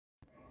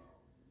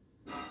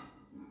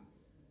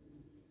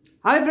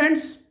Hi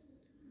friends,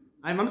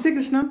 I'm Vamsi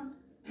Krishna.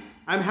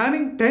 I'm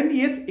having 10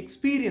 years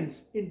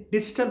experience in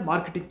digital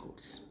marketing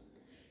course.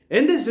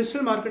 In this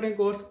digital marketing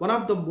course, one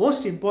of the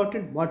most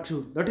important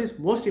module, that is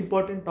most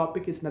important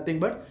topic is nothing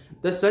but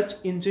the search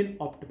engine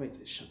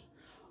optimization.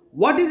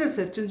 What is a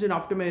search engine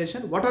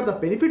optimization? What are the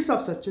benefits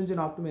of search engine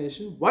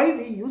optimization? Why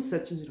we use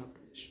search engine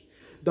optimization?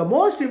 The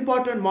most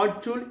important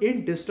module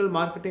in digital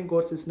marketing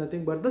course is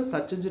nothing but the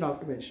search engine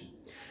optimization.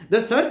 The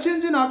search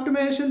engine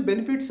optimization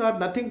benefits are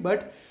nothing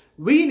but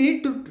we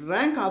need to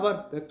rank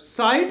our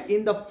website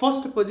in the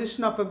first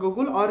position of a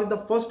Google or in the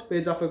first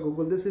page of a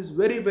Google. This is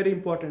very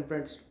important,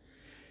 friends.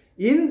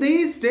 In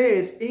these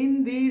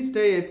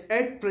days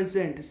at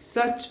present,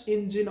 search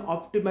engine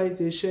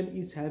optimization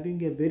is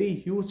having a very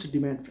huge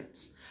demand,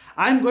 friends.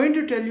 I'm going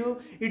to tell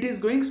you it is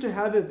going to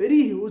have a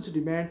very huge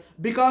demand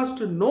because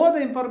to know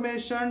the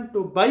information,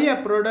 to buy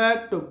a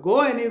product, to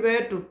go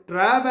anywhere, to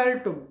travel,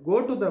 to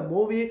go to the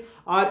movie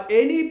or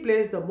any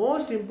place, the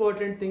most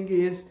important thing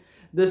is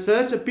the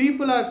search.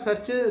 People are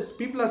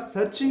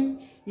searching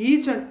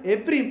each and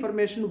every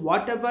information,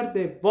 whatever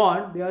they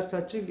want, they are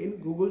searching in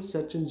Google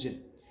search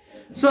engine.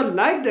 So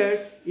like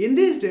that, in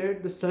these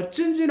days, the search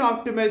engine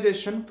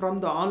optimization from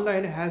the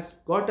online has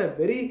got a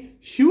very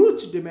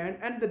huge demand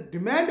and the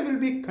demand will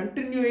be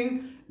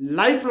continuing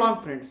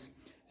lifelong, friends.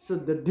 So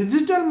the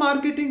digital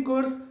marketing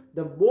course,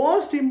 the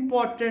most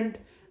important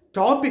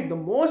topic, the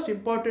most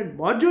important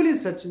module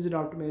is search engine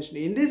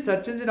optimization. In this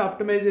search engine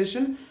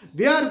optimization,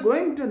 we are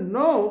going to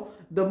know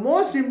the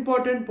most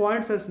important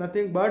points as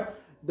nothing but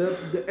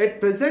at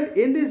present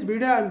in this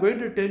video, I am going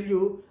to tell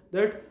you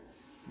that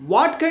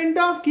what kind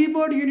of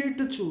keyboard you need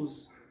to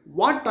choose,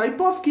 what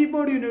type of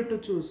keyboard you need to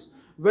choose,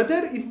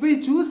 whether if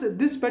we choose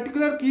this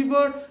particular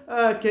keyword,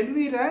 can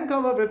we rank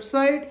our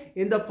website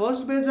in the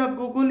first page of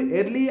Google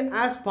early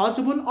as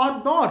possible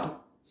or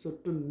not. So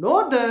to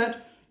know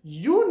that,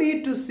 you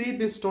need to see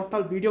this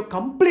total video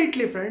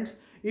completely, friends.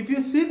 If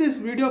you see this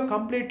video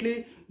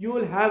completely, you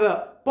will have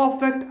a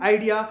perfect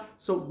idea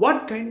so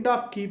what kind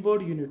of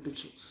keyword you need to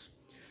choose.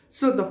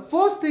 So the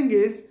first thing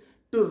is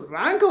to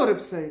rank our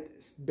website.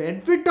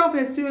 Benefit of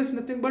SEO is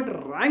nothing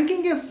but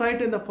ranking a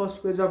site in the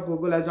first page of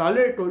Google, as I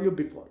already told you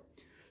before.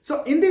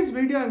 So in this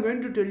video, I'm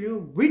going to tell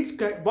you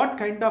what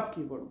kind of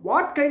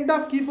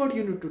keyword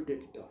you need to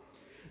take it on.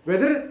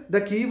 Whether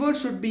the keyword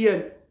should be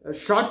a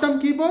short-term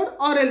keyword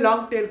or a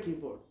long-tail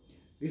keyword.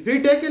 If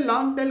we take a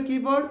long-tail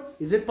keyword,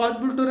 is it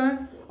possible to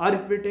rank? Or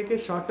if we take a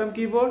short-term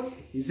keyword,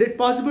 is it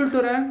possible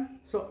to rank?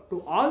 So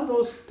to all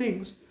those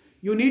things,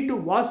 you need to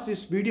watch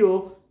this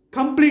video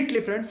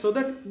completely, friends, so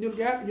that you'll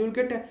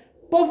get a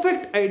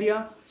perfect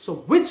idea so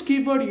which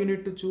keyword you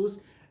need to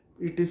choose.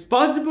 It is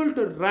possible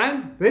to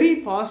rank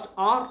very fast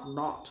or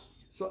not.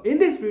 So in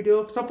this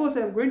video, suppose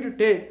I'm going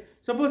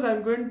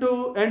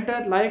to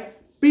enter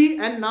like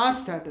PNR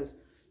status.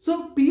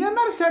 So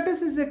PNR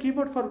status is a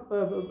keyword for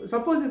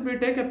suppose if we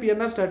take a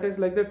PNR status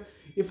like that,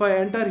 if I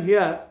enter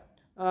here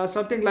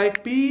something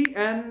like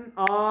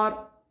PNR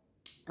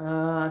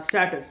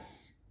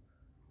status,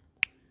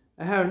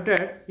 I have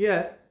entered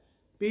here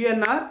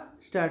PNR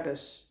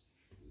status.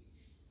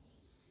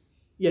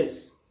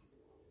 Yes.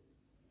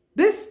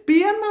 This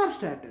PNR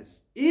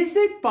status, is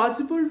it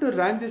possible to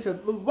rank this?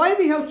 Why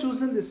we have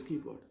chosen this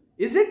keyword?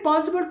 Is it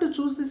possible to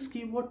choose this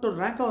keyword to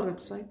rank our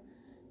website?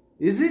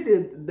 Is it,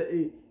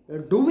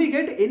 do we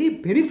get any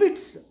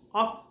benefits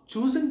of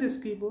choosing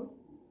this keyword?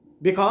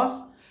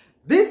 Because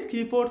this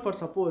keyword, for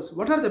suppose,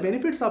 what are the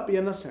benefits of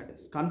PNR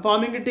status?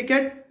 Confirming a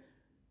ticket,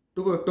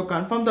 to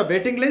confirm the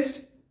waiting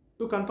list,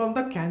 to confirm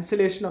the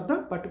cancellation of the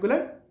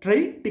particular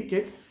train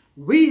ticket,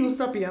 we use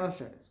the PNR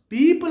status.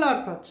 People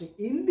are searching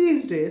in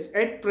these days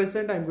at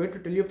present. I'm going to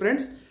tell you,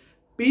 friends,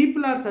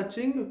 people are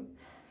searching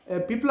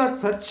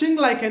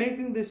like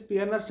anything this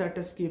PNR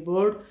status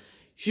keyword.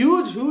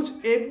 Huge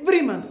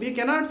every month. We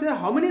cannot say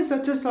how many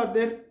searches are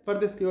there for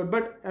this keyword,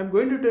 but I'm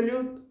going to tell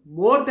you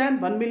more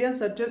than 1 million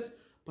searches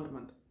per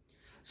month.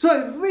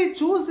 So if we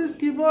choose this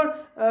keyword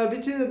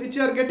which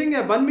are getting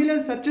a 1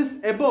 million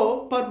searches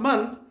above per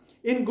month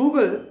in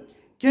Google,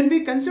 can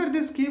we consider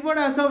this keyword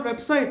as our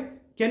website?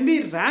 Can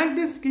we rank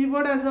this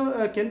keyword as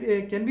a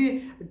can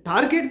we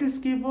target this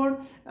keyword?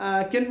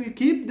 Can we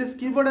keep this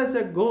keyword as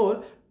a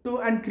goal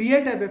and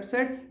create a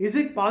website? Is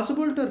it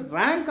possible to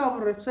rank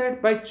our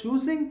website by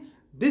choosing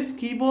this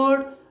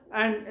keyword?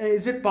 And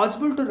is it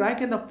possible to rank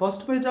in the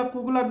first page of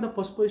Google or in the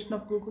first position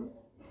of Google?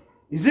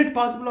 Is it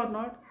possible or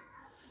not?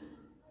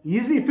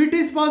 If it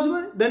is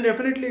possible, then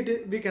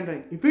definitely we can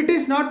rank. If it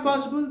is not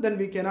possible, then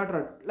we cannot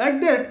rank. Like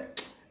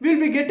that, we'll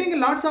be getting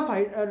lots of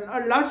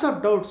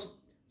doubts.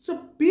 So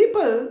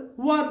people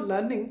who are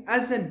learning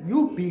as a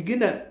new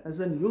beginner,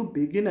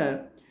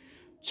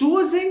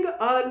 choosing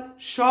a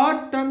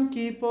short-term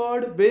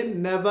keyword will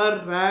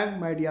never rank,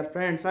 my dear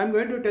friends. I'm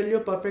going to tell you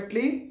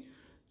perfectly.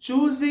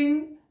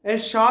 Choosing a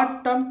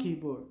short-term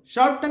keyword.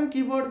 Short-term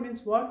keyword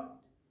means what?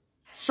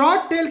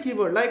 Short tail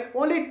keyword, like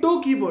only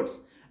two keywords,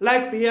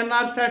 like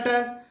PNR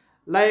status,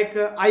 like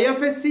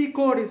IFSC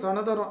code is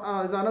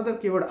another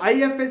keyword.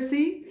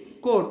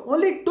 IFSC code,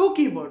 only two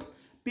keywords.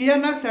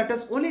 PNR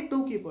status, only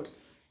two keywords.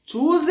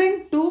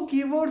 Choosing two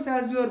keywords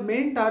as your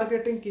main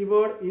targeting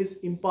keyword is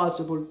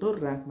impossible to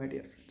rank, my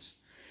dear friends.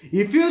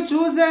 If you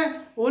choose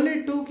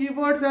only two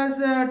keywords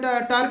as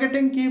a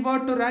targeting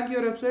keyword to rank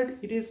your website,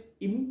 it is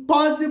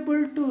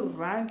impossible to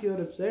rank your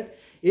website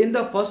in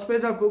the first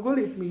page of Google.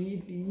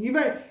 It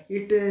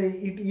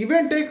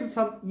even takes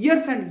some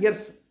years and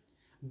years,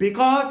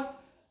 because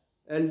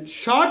a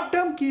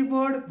short-term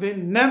keyword will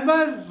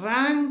never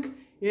rank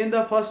in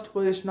the first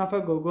position of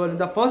a Google. In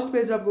the first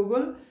page of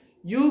Google,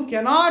 you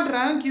cannot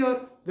rank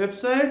your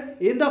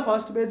website in the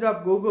first page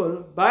of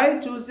Google by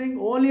choosing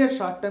only a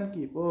short-term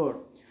keyword.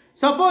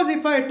 Suppose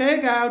if I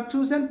have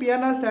chosen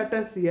PNR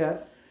status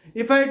here.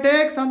 If I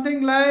take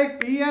something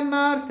like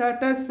PNR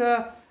status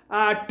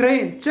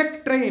train,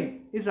 check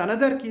train is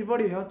another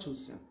keyword you have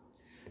chosen.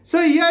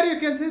 So here you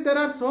can see there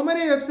are so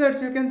many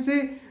websites. You can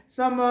see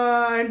some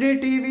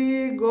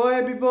NDTV,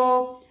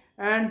 GoAbibo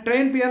and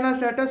train PNR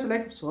status,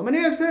 like so many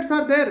websites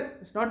are there.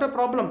 It's not a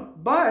problem.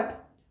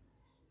 But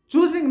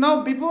choosing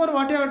now, before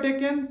what I have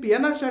taken,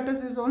 PNR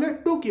status is only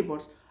two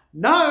keywords.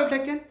 Now I have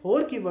taken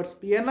four keywords.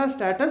 PNR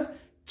status,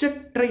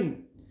 check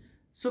train.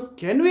 So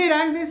can we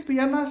rank this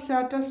PNR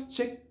status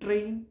check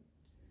train?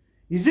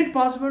 Is it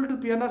possible to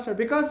PNR status?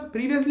 Because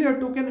previously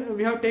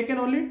we have taken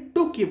only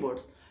two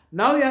keywords.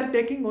 Now we are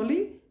taking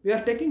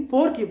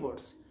four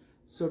keywords.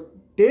 So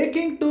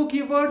taking two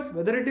keywords,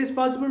 whether it is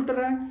possible to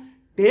rank.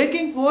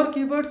 Taking four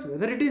keywords,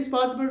 whether it is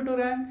possible to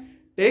rank.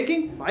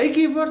 Taking five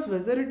keywords,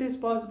 whether it is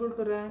possible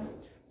to rank.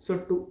 So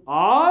to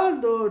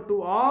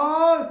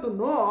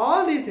know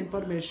all this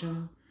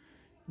information,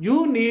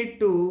 you need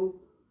to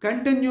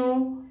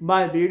continue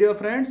my video,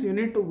 friends. You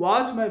need to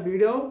watch my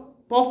video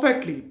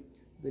perfectly.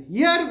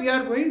 Here we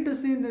are going to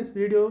see in this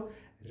video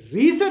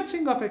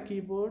researching of a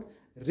keyword.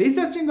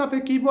 Researching of a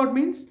keyword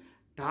means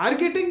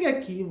targeting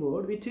a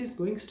keyword which is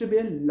going to be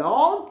a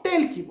long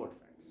tail keyword,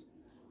 friends.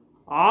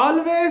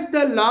 Always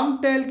the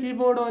long tail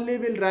keyword only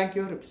will rank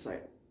your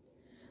website.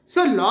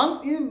 So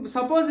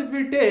suppose if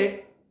we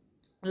take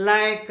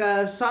like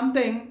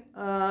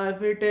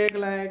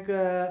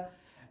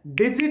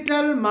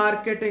digital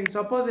marketing.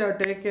 Suppose you have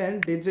taken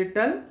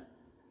digital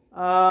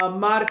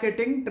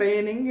marketing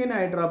training in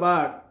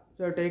Hyderabad.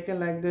 So you have taken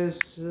like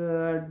this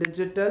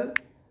digital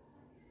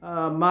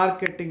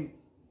marketing.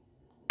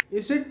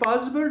 Is it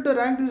possible to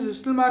rank this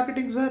digital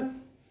marketing, sir?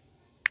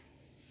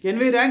 Can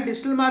we rank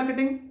digital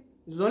marketing?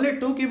 Is only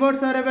two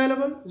keywords are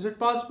available. Is it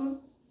possible?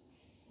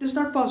 It is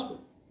not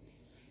possible.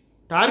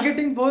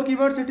 Targeting four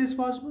keywords, it is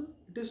possible.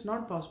 It is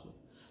not possible.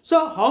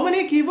 So how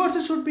many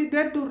keywords should be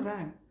there to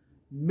rank?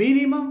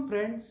 Minimum,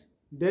 friends,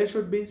 there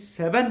should be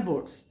 7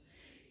 words.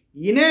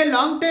 In a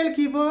long tail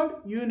keyword,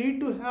 you need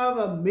to have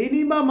a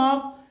minimum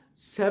of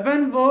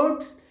 7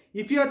 words.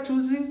 If you are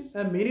choosing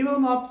a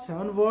minimum of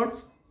 7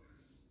 words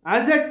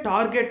as a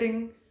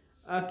targeting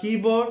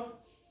keyword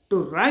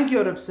to rank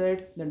your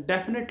website, then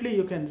definitely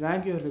you can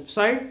rank your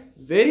website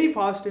very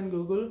fast in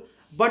Google,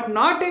 but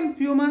not in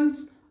few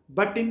months,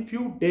 but in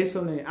few days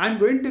only. I am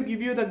going to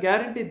give you the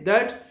guarantee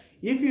that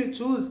if you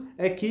choose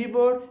a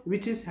keyword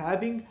which is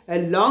having a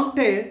long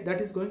tail, that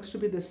is going to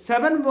be the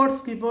 7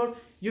 words keyword,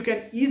 you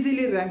can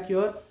easily rank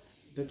your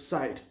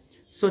website.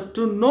 So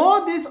to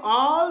know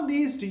all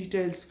these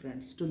details,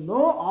 friends, to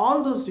know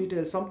all those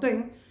details,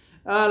 something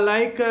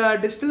like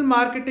digital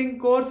marketing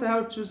course, I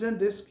have chosen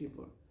this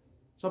keyword.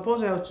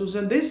 Suppose I have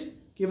chosen this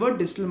keyword,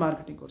 digital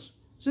marketing course.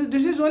 So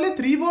this is only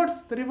 3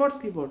 words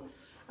keyword.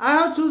 I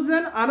have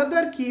chosen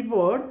another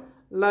keyword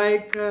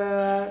like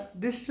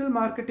digital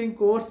marketing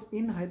course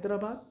in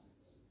Hyderabad.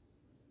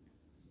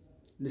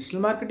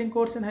 Digital marketing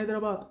course in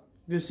Hyderabad.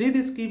 If you see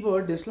this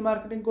keyword, digital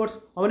marketing course,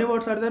 how many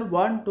words are there?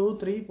 1, 2,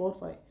 3, 4,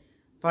 5.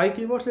 5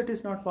 keywords, it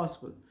is not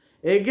possible.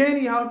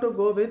 Again, you have to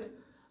go with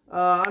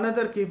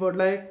another keyword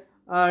like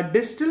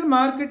digital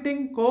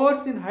marketing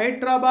course in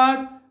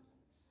Hyderabad,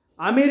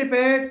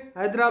 Amirpet,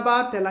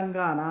 Hyderabad,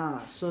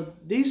 Telangana. So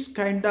these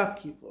kind of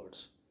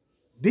keywords.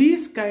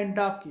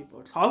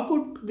 How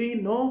could we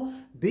know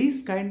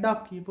these kind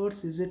of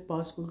keywords? Is it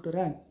possible to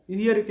rank?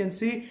 Here you can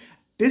see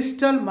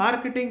digital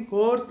marketing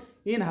course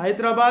in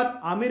Hyderabad,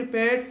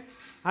 Amirpet,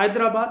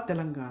 Hyderabad,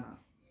 Telangana.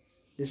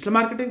 Digital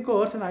marketing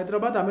course in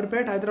Hyderabad,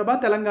 Amirpet,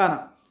 Hyderabad,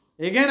 Telangana.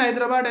 Again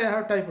Hyderabad I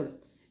have typed.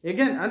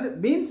 Again, and it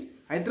means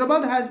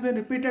Hyderabad has been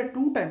repeated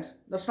 2 times.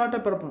 That's not a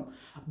problem.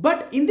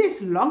 But in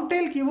this long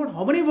tail keyword,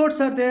 how many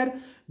words are there?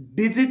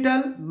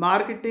 Digital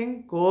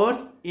marketing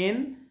course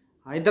in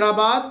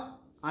Hyderabad,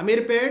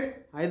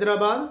 Amirpet,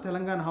 Hyderabad,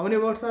 Telangana. How many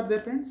words are there,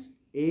 friends?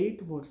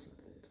 8 words are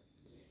there.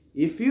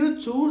 If you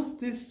choose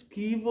this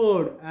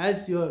keyword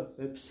as your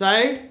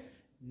website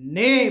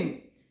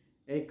name,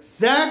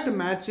 exact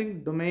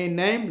matching domain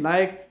name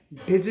like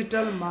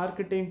digital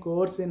marketing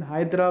course in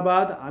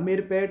Hyderabad,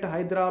 Amirpet,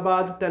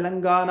 Hyderabad,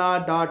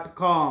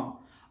 Telangana.com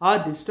or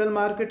digital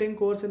marketing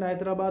course in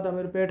Hyderabad,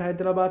 Amirpet,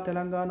 Hyderabad,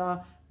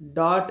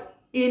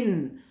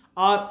 Telangana.in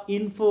or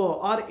info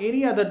or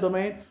any other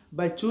domain,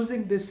 by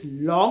choosing this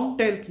long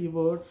tail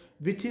keyword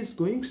which is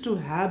going to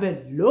have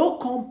a low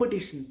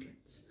competition,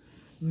 friends.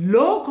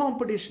 low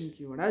competition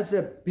keyword. As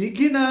a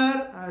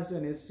beginner, as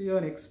an SEO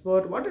an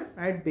expert, what it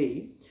might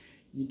be,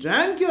 you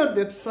rank your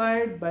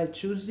website by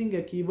choosing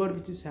a keyword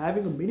which is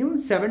having a minimum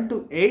 7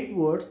 to 8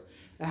 words,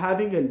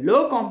 having a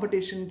low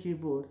competition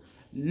keyword.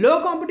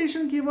 Low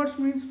competition keywords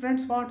means,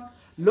 friends, what?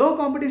 Low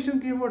competition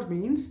keyword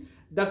means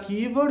the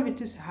keyword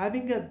which is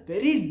having a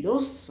very low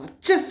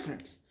searches,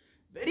 friends.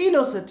 Very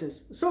low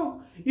searches.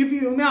 So, if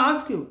you may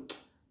ask you,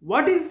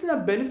 what is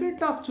the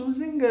benefit of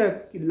choosing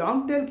a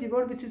long tail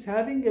keyword which is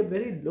having a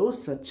very low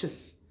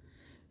searches?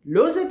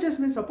 Low searches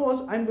means,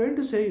 suppose I'm going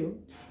to say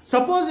you,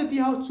 suppose if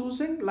you have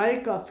choosing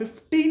like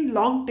 15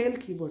 long tail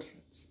keywords.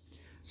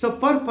 So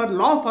for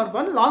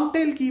one long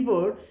tail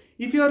keyword,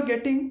 if you are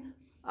getting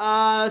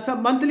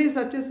some monthly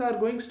searches are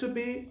going to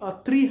be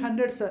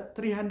 300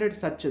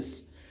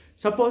 searches.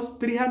 Suppose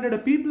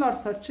 300 people are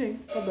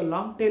searching for the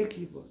long tail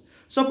keyword.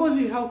 Suppose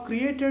you have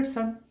created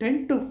some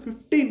 10 to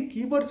 15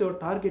 keywords you are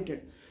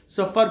targeted.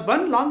 So for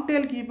one long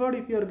tail keyword,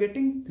 if you are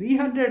getting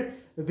 300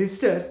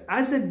 visitors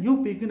as a new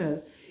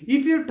beginner,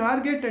 if you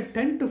target a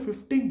 10 to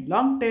 15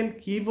 long tail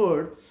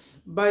keyword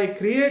by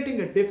creating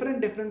a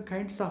different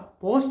kinds of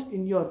post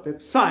in your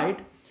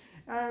website,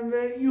 and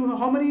you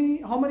how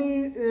many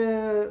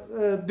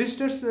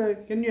visitors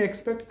can you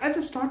expect as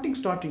a starting?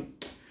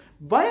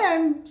 Why I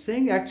am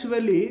saying,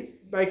 actually,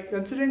 by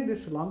considering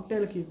this long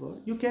tail keyword,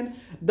 you can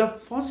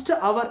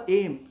our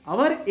aim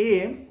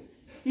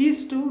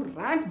is to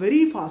rank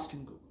very fast in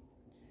Google.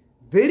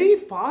 Very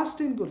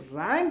fast in Google.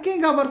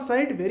 Ranking our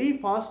site very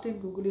fast in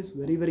Google is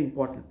very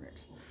important,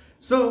 friends.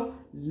 So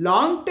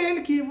long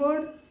tail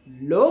keyword,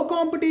 low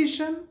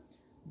competition,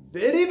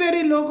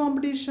 very low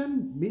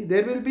competition.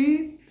 There will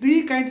be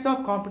three kinds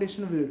of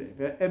competition will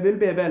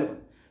be available.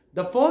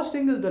 The first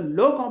thing is the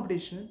low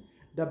competition,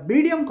 the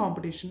medium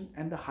competition,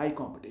 and the high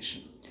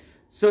competition.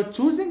 So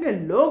choosing a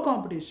low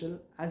competition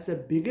as a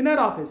beginner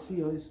of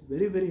SEO is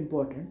very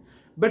important.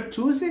 But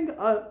choosing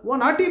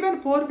not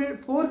even four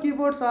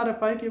keywords or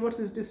 5 keywords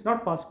is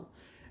not possible.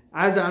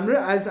 As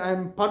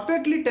I'm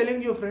perfectly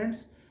telling you,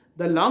 friends,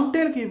 the long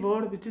tail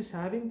keyword which is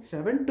having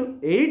 7 to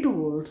 8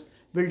 words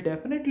will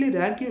definitely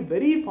rank you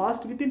very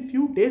fast within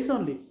few days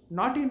only,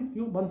 not in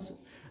few months.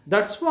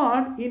 That's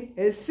what in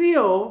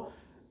SEO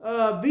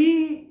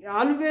we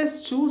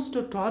always choose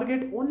to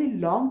target only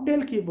long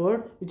tail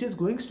keyword which is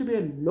going to be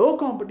a low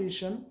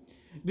competition,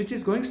 which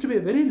is going to be a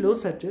very low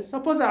searches.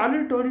 Suppose I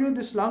already told you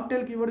this long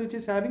tail keyword which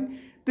is having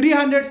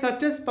 300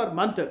 searches per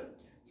month.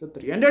 So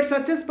 300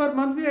 searches per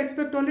month, we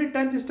expect only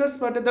 10 visitors,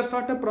 but that's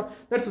not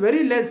that's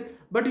very less.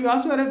 But you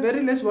also have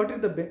very less. What is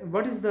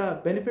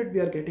the benefit we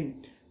are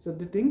getting? So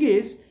the thing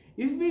is,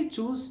 if we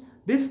choose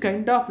this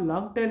kind of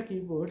long tail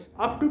keywords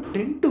up to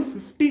 10 to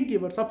 15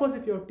 keywords, suppose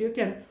if you have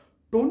taken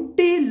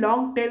 20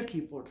 long tail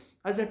keywords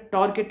as a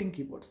targeting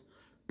keywords,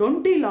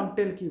 20 long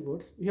tail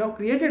keywords, you have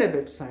created a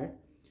website.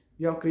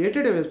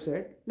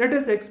 Let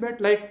us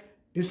expect like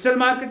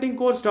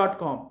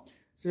digitalmarketingcourse.com.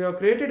 So you have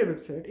created a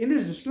website. In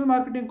this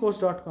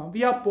digitalmarketingcourse.com,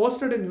 we have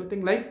posted a new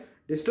thing like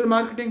digital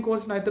marketing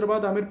course in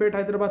Hyderabad, Amirpet,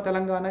 Hyderabad,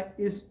 Telangana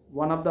is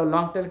one of the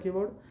long tail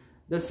keyword.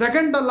 The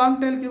second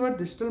long tail keyword,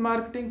 digital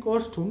marketing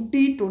course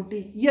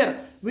 2020 year.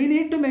 We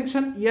need to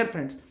mention year,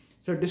 friends.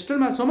 So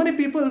so many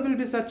people will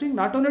be searching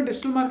not only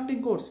digital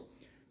marketing course.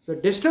 So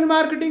digital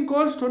marketing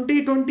course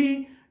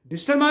 2020,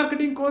 digital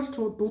marketing course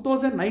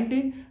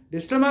 2019,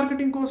 digital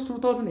marketing course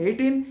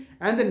 2018,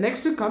 and the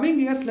next coming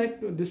years like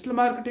digital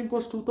marketing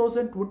course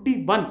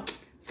 2021.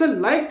 So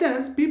like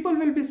this, people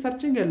will be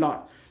searching a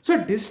lot. So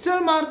digital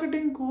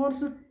marketing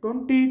course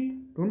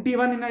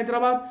 2021 in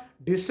Hyderabad,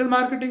 digital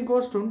marketing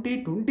course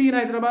 2020 in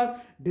Hyderabad,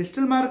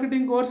 digital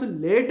marketing course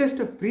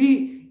latest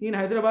free in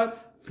Hyderabad,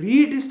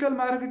 free digital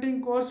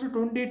marketing course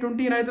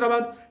 2020 in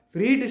Hyderabad,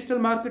 free digital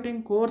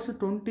marketing course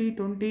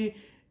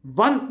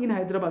 2021 in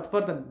Hyderabad.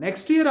 For the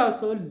next year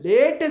also,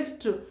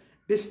 latest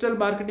digital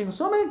marketing.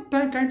 So many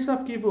kinds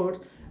of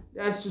keywords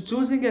as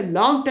choosing a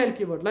long tail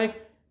keyword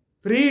like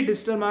free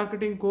digital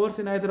marketing course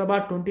in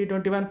Hyderabad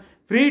 2021,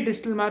 free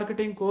digital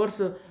marketing course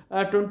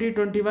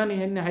 2021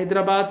 in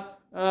Hyderabad,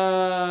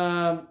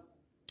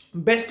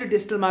 best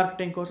digital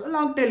marketing course, a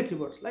long tail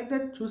keywords like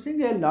that.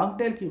 Choosing a long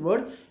tail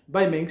keyword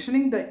by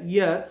mentioning the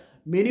year,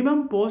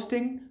 minimum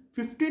posting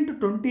 15 to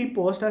 20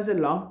 posts as a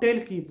long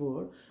tail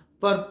keyword.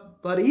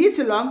 For each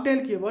long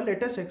tail keyword,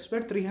 let us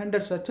expect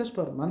 300 searches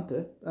per month.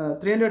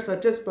 300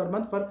 searches per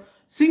month for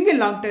single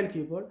long tail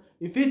keyword.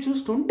 If we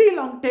choose 20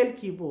 long tail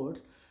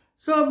keywords,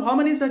 so how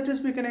many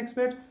searches we can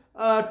expect?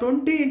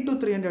 20 into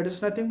 300 is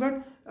nothing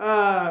but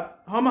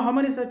how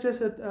many searches?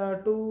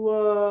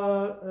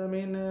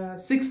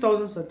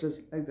 6,000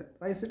 searches like that.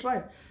 Is it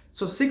right?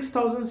 So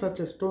 6,000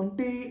 searches,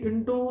 20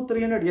 into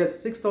 300,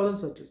 yes, 6,000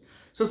 searches.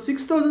 So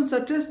 6,000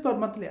 searches per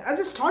monthly as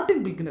a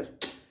starting beginner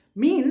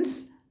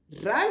means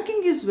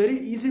ranking is very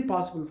easy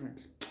possible,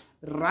 friends.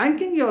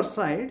 Ranking your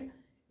site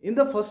in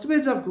the first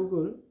page of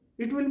Google,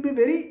 it will be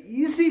very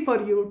easy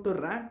for you to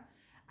rank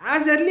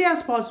as early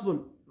as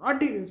possible.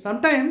 Not even,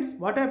 sometimes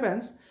what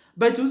happens,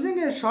 By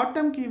choosing a short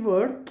term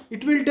keyword,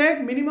 it will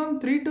take minimum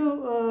 3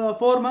 to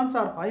 4 months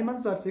or 5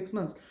 months or 6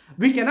 months.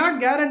 We cannot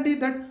guarantee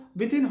that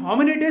within how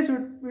many days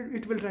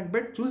it will rank.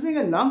 But choosing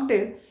a long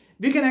tail,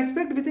 we can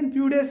expect within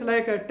few days,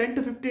 like 10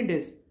 to 15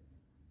 days.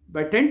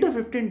 By 10 to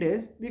 15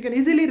 days, we can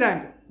easily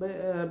rank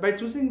by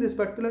choosing this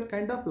particular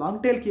kind of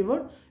long tail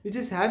keyword, which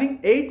is having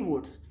 8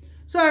 words.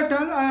 So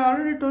I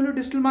already told you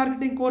digital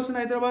marketing course in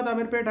Hyderabad,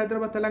 Amirpet,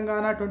 Hyderabad,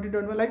 Telangana,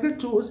 2021. Like that,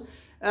 choose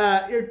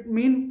it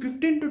mean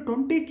 15 to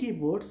 20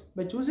 keywords.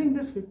 By choosing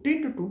this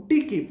 15 to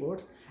 20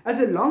 keywords as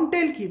a long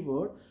tail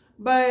keyword,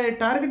 by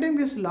targeting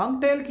this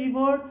long tail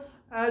keyword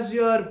as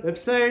your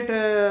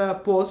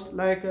website post,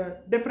 like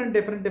different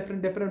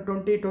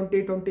 20,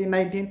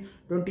 2019,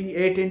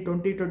 2018,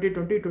 2020,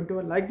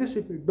 2021, like this.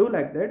 If you do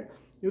like that,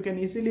 you can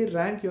easily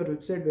rank your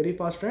website very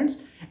fast, friends,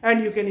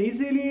 and you can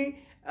easily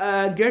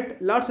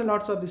get lots and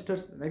lots of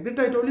visitors. Like that,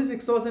 I told you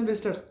 6,000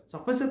 visitors.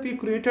 Suppose if you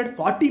created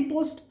 40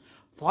 posts,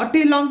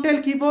 40 long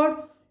tail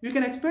keyword, you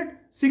can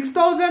expect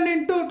 6,000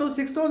 into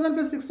 6,000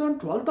 plus 6,000,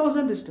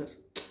 12,000 visitors.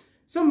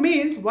 So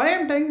means, why I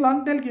am taking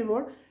long tail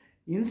keyword?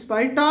 In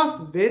spite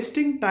of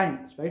wasting time,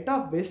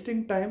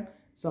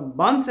 some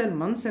months and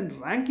months in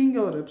ranking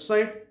your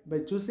website by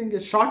choosing a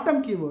short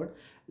term keyword,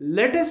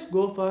 let us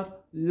go for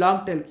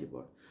long tail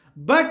keyword.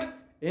 But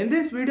in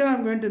this video,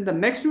 in the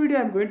next video,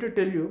 I am going to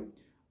tell you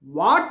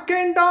what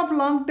kind of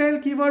long tail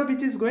keyword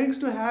which is going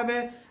to have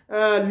a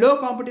low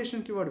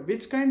competition keyword,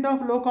 which kind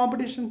of low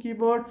competition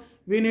keyword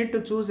we need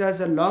to choose as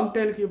a long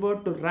tail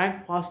keyword to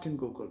rank fast in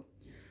Google.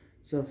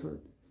 So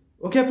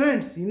okay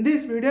friends, in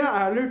this video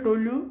I already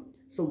told you,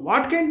 so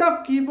what kind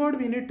of keyword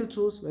we need to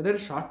choose, whether a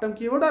short term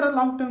keyword or a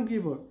long term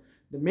keyword.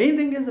 The main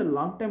thing is a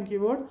long term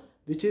keyword,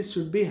 which is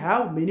should be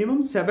have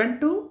minimum 7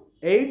 to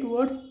 8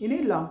 words in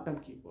a long term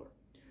keyword.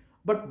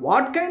 But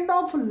what kind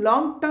of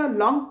long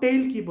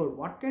tail keyword,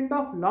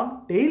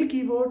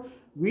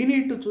 we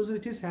need to choose,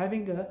 which is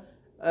having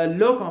a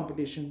low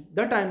competition,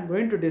 that I am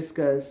going to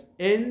discuss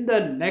in the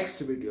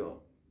next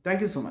video.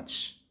 Thank you so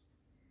much.